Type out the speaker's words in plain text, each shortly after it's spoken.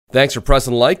Thanks for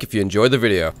pressing like if you enjoyed the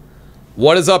video.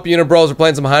 What is up, Unibros? We're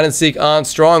playing some hide and seek on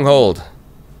Stronghold.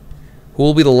 Who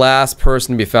will be the last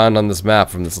person to be found on this map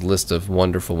from this list of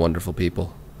wonderful, wonderful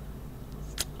people?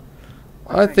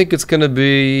 I think it's gonna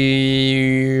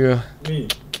be me.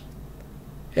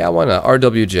 Yeah, why not?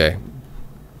 RWJ.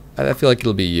 I feel like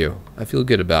it'll be you. I feel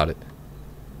good about it.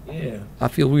 Yeah. I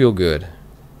feel real good.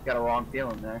 Got a wrong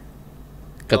feeling there.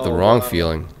 Got the wrong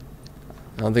feeling.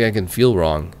 I don't think I can feel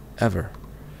wrong ever.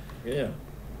 Yeah.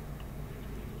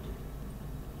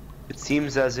 It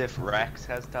seems as if Rax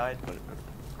has died, but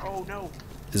oh no.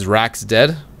 Is Rax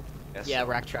dead? Yes. Yeah,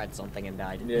 Rack tried something and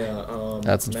died. Yeah.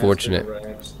 That's unfortunate.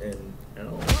 Rax and,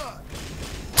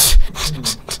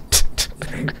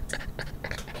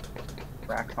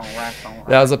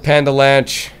 That was a Panda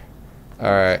Lanch.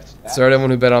 Alright. Sorry to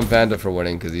everyone who bet on Panda for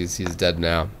winning, because he's dead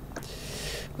now.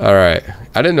 Alright.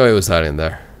 I didn't know he was hiding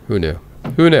there. Who knew?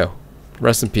 Who knew?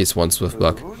 Rest in peace, one Swift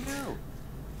Buck. Who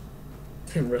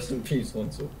knew? Rest in peace, one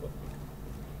Swift Buck.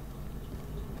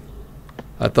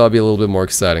 I thought it'd be a little bit more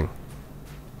exciting.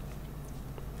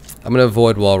 I'm gonna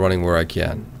avoid wall running where I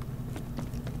can.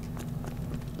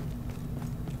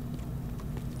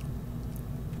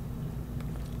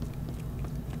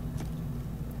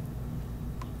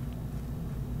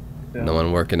 No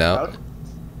one working out.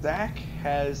 Zach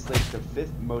has like the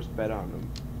 5th most bet on him,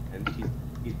 and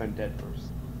he's been dead first.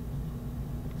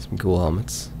 Some cool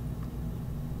helmets.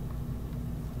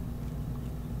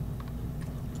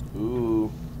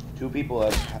 Ooh, 2 people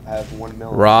have 1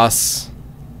 million. Ross.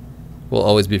 We'll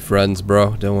always be friends,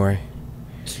 bro. Don't worry.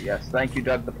 Yes, thank you,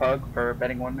 Doug the Pug, for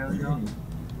betting 1 million.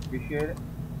 Appreciate it.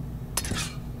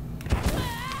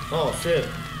 Oh shit!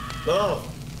 No.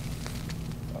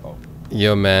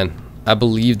 Yo, man. I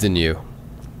believed in you.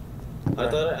 I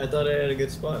thought I had a good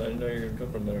spot. I didn't know you were gonna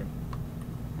come from there.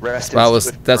 That's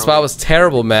why I was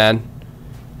terrible, man.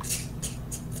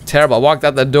 Terrible. I walked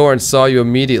out that door and saw you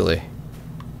immediately.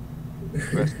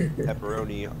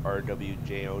 Pepperoni,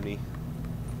 RWJ Oni.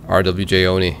 RWJ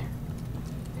Oni.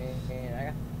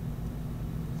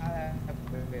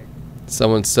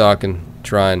 Someone's talking,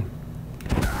 trying.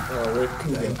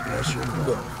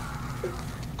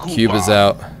 Cuba's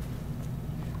out.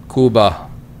 Cuba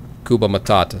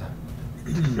Matata.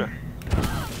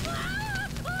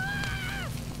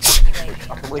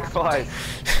 Like 5.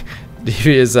 DV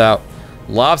is out.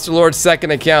 Lobster Lord's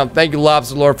second account. Thank you,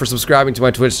 Lobster Lord, for subscribing to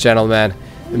my Twitch channel, man.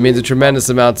 It means a tremendous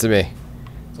amount to me.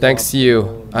 Thanks to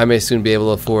you, I may soon be able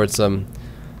to afford some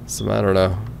I don't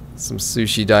know, some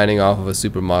sushi dining off of a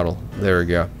supermodel. There we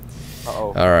go.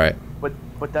 Uh-oh. All right.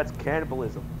 But that's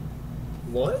cannibalism.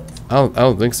 What? I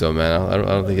don't think so, man. I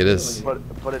don't think it is.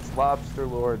 But it's Lobster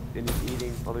Lord and he's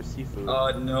eating other seafood.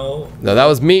 No. No, that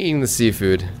was me eating the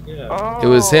seafood. Yeah. Oh. It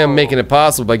was him making it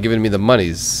possible by giving me the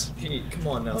monies. Come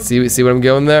on now. See what I'm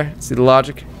going there? See the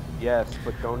logic? Yes,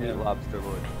 but don't eat Lobster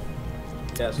Lord.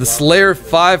 Yes, The Slayer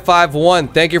 551.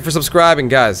 Thank you for subscribing,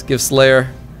 guys. Give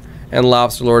Slayer and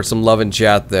Lobster Lord some love in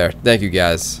chat there. Thank you,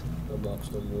 guys.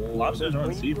 Lobsters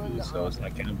aren't seafood, so it's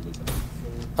not cannibalism.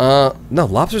 No,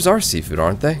 lobsters are seafood,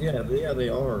 aren't they? Yeah, they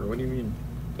are. What do you mean?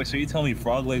 Wait, so you tell me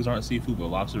frog legs aren't seafood, but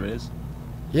lobster is?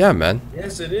 Yeah, man.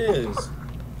 Yes, it is.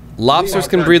 Lobsters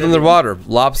can breathe in the water.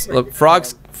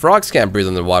 Frogs can't breathe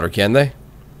in the water, can they?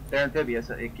 They're amphibious.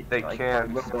 They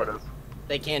can, sort of.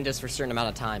 They can just for a certain amount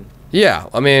of time. Yeah,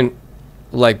 I mean,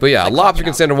 but yeah, a lobster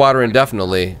can stay underwater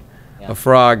indefinitely. Yeah. A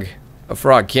frog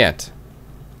can't.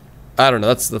 I don't know.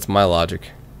 That's my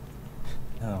logic.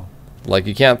 No. Like,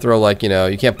 you can't throw,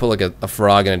 you can't put, a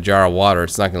frog in a jar of water.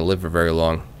 It's not going to live for very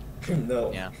long.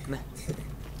 No. Yeah.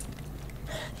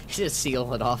 Just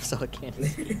seal it off so it can't.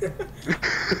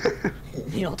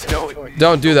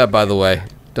 Don't do that, by the way.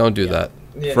 Don't do that.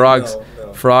 Yeah, Frogs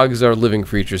no. Frogs are living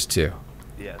creatures, too.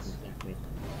 Yes.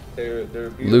 They're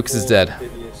Lucas is dead.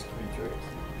 amphibious creatures.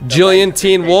 Jillian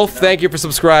Teen Wolf, thank you for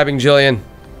subscribing, Jillian.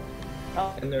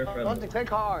 And they're friendly.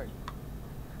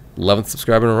 11th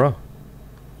subscriber in a row.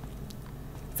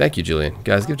 Thank you, Jillian.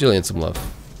 Guys, give Jillian some love.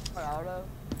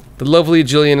 The lovely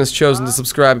Jillian has chosen to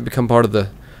subscribe and become part of the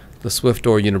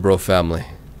Swiftor Unibro family.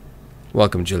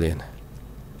 Welcome, Jillian.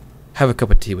 Have a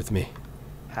cup of tea with me.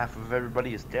 Half of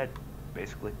everybody is dead,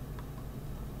 basically.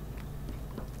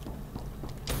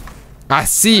 I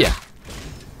see ya!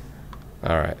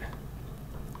 Alright.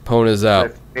 Pona's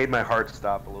out. It made my heart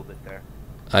stop a little bit there.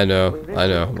 I know.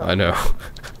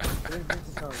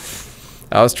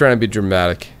 I was trying to be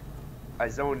dramatic. I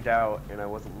zoned out and I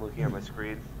wasn't looking at my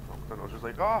screen. And I was just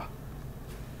like, oh.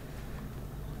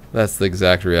 That's the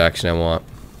exact reaction I want.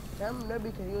 That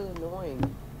because you're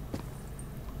annoying.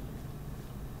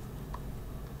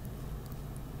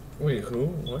 Wait, who?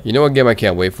 What? You know what game I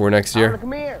can't wait for next year?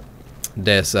 Come here.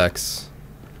 Deus Ex.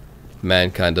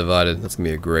 Mankind Divided. That's gonna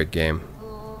be a great game.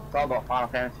 It's all about Final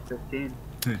Fantasy 15.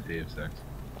 Deus Ex.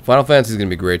 Final Fantasy is gonna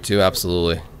be great too.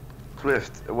 Absolutely.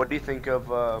 Swift, what do you think of,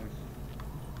 or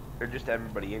just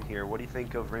everybody in here, what do you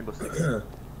think of Rainbow Six?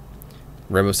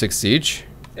 Rainbow Six Siege.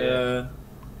 Yeah,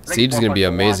 Siege is gonna be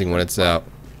amazing when it's out.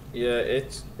 yeah,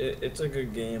 it's a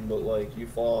good game, but like you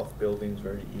fall off buildings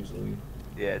very easily.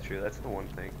 Yeah, true, that's the one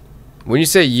thing. When you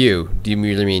say you, do you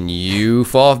really mean you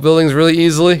fall off buildings really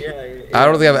easily? I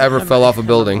don't think I've ever fell off a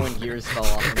building When gears fell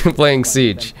off. playing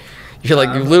Siege. You're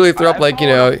like, you literally throw up like, you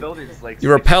know,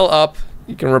 you rappel up,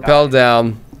 you can rappel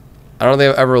down. I don't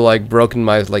think I've ever like broken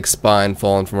my like spine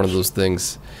falling from one of those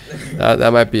things.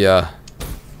 That might be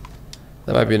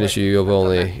an issue you've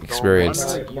only experienced.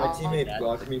 My teammate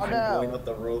blocked me from going up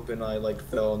the rope, and I like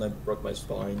fell and I broke my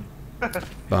spine.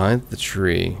 Behind the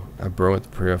tree, I burned with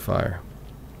the purifier.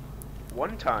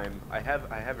 One time, I have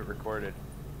it recorded.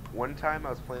 One time I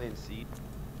was playing Siege,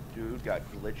 dude got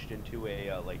glitched into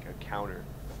a like a counter,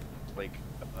 like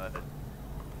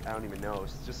I don't even know.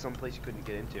 It's just some place you couldn't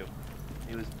get into.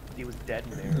 He was dead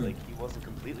in there. Like he wasn't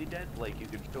completely dead. Like you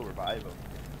could still revive him,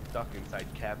 stuck inside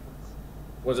cabinets.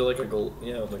 Was it like a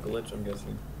yeah, it was a glitch? I'm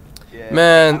guessing. Yeah.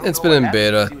 Man, it's been in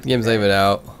beta. The game's not even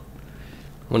out.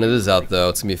 When it is out though,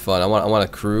 it's gonna be fun. I want a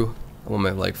crew. I want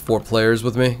my like 4 players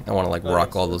with me. I want to like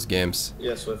rock all those games.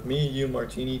 Yeah, so with me, you,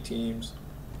 Martini teams,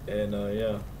 and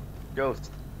yeah.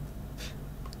 Ghost.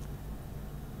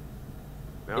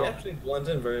 He No. actually blends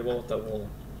in very well with that wall.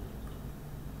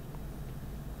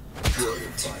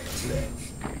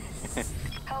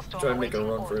 Try to make a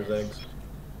run for his eggs.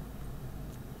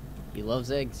 He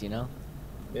loves eggs, you know?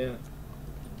 Yeah.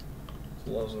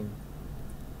 He loves them.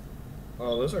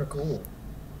 Oh, those are cool.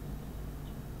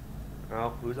 Oh,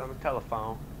 who's on the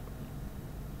telephone?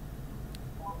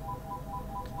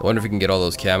 I wonder if we can get all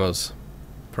those camos.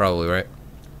 Probably, right?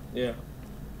 Yeah.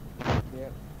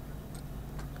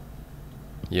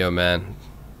 Yo, man.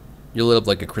 You lit up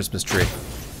like a Christmas tree.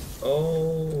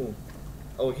 Oh.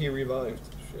 Oh, he revived.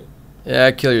 Shit.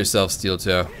 Yeah, kill yourself, Steel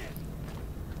Toe.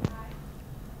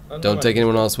 Oh, no, Don't take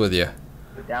anyone else with you.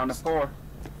 Down to 4.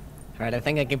 Alright, I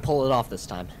think I can pull it off this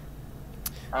time.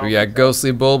 We got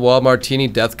Ghostly Bull, Wild Martini,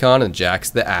 Deathcon, and Jax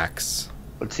the Axe.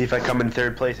 Let's see if I come in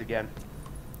 3rd place again.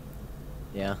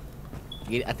 Yeah.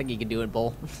 I think you can do it,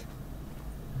 Bull.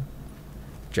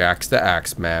 Jax the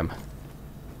Axe, ma'am.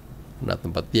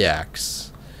 Nothing but the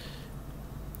axe.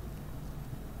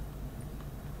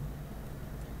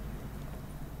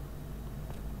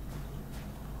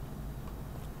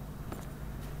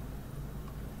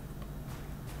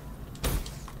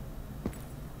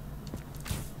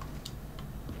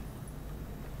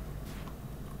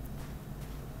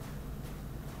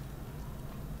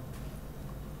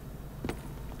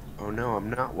 Oh no, I'm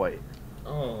not white.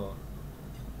 Oh.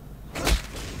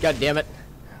 God damn it.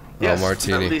 Yes, oh,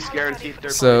 Martini. at least guaranteed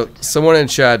 3rd So, place. someone in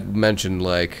chat mentioned,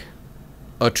 like,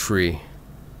 a tree.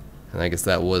 And I guess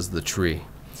that was the tree.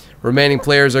 Remaining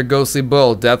players are Ghostly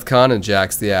Bull, Deathcon, and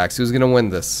Jax the Axe. Who's gonna win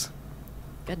this?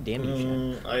 God damn you,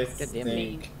 Sean. I God damn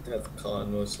think Deathcon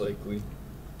most likely.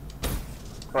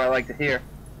 That's what I like to hear.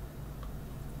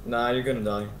 Nah, you're gonna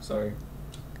die. Sorry.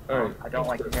 Alright. I don't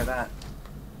like to hear that.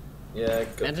 Yeah.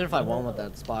 Go. Imagine if I won with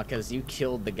that spot, because you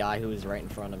killed the guy who was right in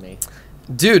front of me.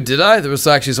 Dude, did I? There was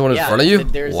actually someone in front of you?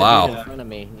 There's a dude Wow. in front of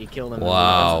me. You killed him.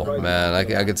 Wow, man. I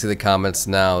can see the comments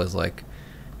now. Is like,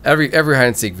 every hide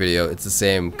and seek video, it's the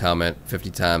same comment 50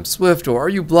 times. Swiftor, are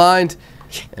you blind?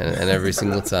 And every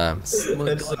single time.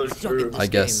 That's so true. I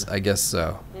guess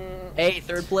so. Hey,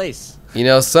 3rd place. You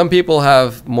know, some people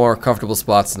have more comfortable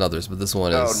spots than others, but this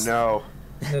one Oh is. no.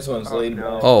 This one's Oh, laid no.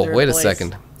 back. Oh, 3rd wait a place.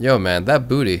 second. Yo, man, that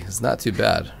booty is not too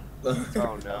bad.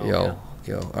 Oh no.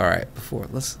 Yo. All right.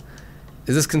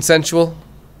 Is this consensual?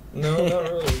 No, not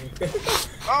really.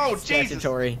 Oh Jesus!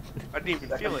 Statutory. I didn't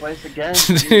even feel 2nd it. place again.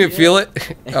 Did you feel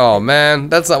it? Oh man,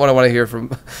 that's not what I want to hear from.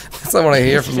 That's not what I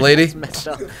hear from lady. That's messed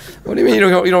up. What do you mean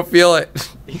you don't feel it?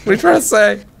 What are you trying to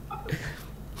say?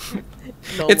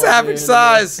 No It's love average in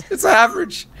size. It's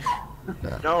average.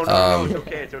 No, it's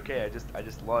okay. It's okay. I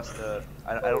just lost.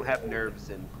 I don't have nerves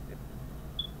and.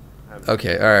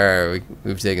 Okay, all right.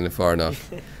 We've taken it far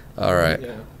enough. All right.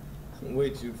 Yeah.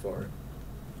 Way too far.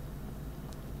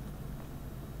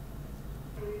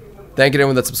 Thank you to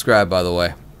everyone that subscribed, by the way.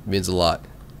 It means a lot.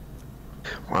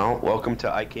 Well, welcome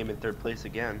to I came in 3rd place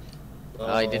again.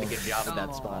 Oh, you did a good job with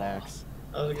that spot, Axe.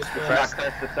 That was a good spot. Jax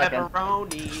has the 2nd.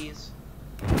 Pepperonis.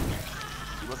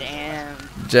 Damn.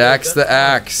 Jax the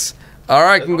Axe. All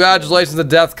right, congratulations to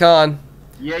Deathcon.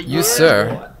 Yeah, You,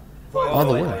 sir, Oh,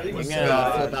 the winner. You're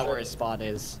gonna flip out where his spot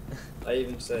is. I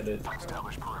even said it.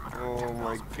 Oh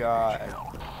my god.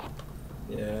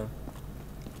 Yeah.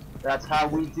 That's how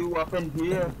we do up in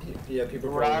here. Yeah, people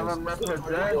Rhode Island probably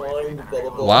represent. blind, blah, blah,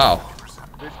 blah. Wow.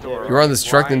 Swiftor, You were on this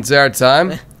truck the entire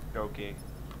time? joking.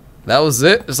 That was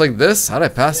it? Just like this? How'd I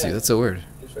pass you? That's so weird.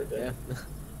 He's right there.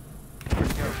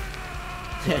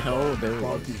 Oh, there we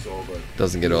go.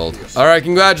 Doesn't get old. Alright,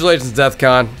 congratulations,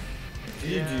 DeathCon.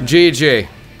 GG.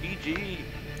 GG.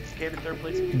 This came in third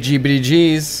place. again.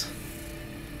 GBDGs.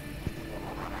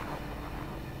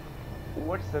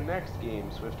 What's the next game,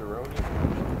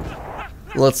 Swiftoroni?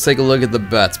 Let's take a look at the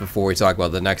bets before we talk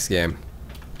about the next game.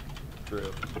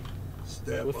 True.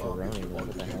 With the running,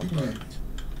 what the hell?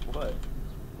 What?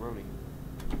 Roni.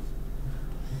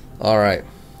 Alright.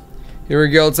 Here we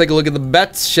go. Let's take a look at the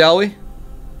bets, shall we?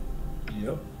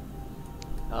 Yep.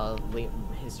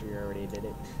 History already did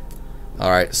it.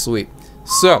 Alright, sweet.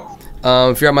 So,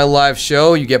 if you're at my live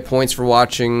show, you get points for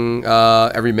watching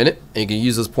every minute, and you can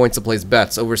use those points to place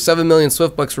bets. Over 7 million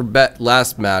Swiftbucks were bet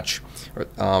last match,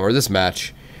 or this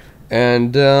match.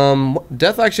 And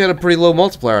Death actually had a pretty low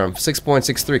multiplier on him,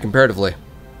 6.63 comparatively.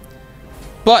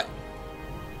 But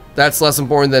that's less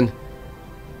important than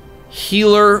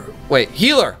Healer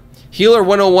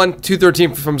 101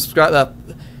 213 from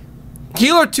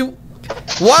Healer 2.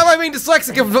 Why am I being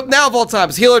dyslexic now of all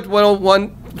times? Healer 101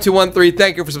 213.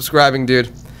 Thank you for subscribing,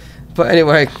 dude. But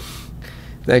anyway,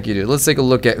 thank you, dude. Let's take a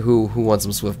look at who won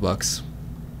some Swiftbucks.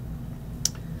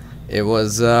 It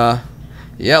was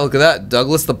yeah, look at that.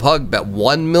 Douglas the Pug bet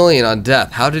 1 million on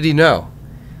Death. How did he know?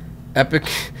 Epic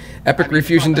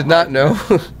Refusion did not know.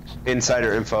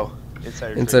 Insider info.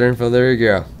 Insider info. There you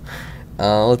go.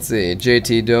 Let's see.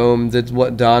 JT Dome did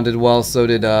what? Don did well. So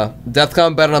did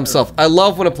Deathcon bet on himself. I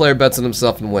love when a player bets on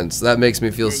himself and wins. That makes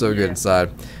me feel so good inside.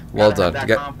 Well done. Have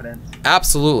that confidence.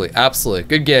 Absolutely, absolutely.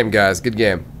 Good game, guys. Good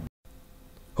game.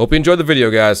 Hope you enjoyed the video,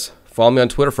 guys. Follow me on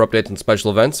Twitter for updates on special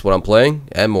events, what I'm playing,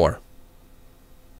 and more.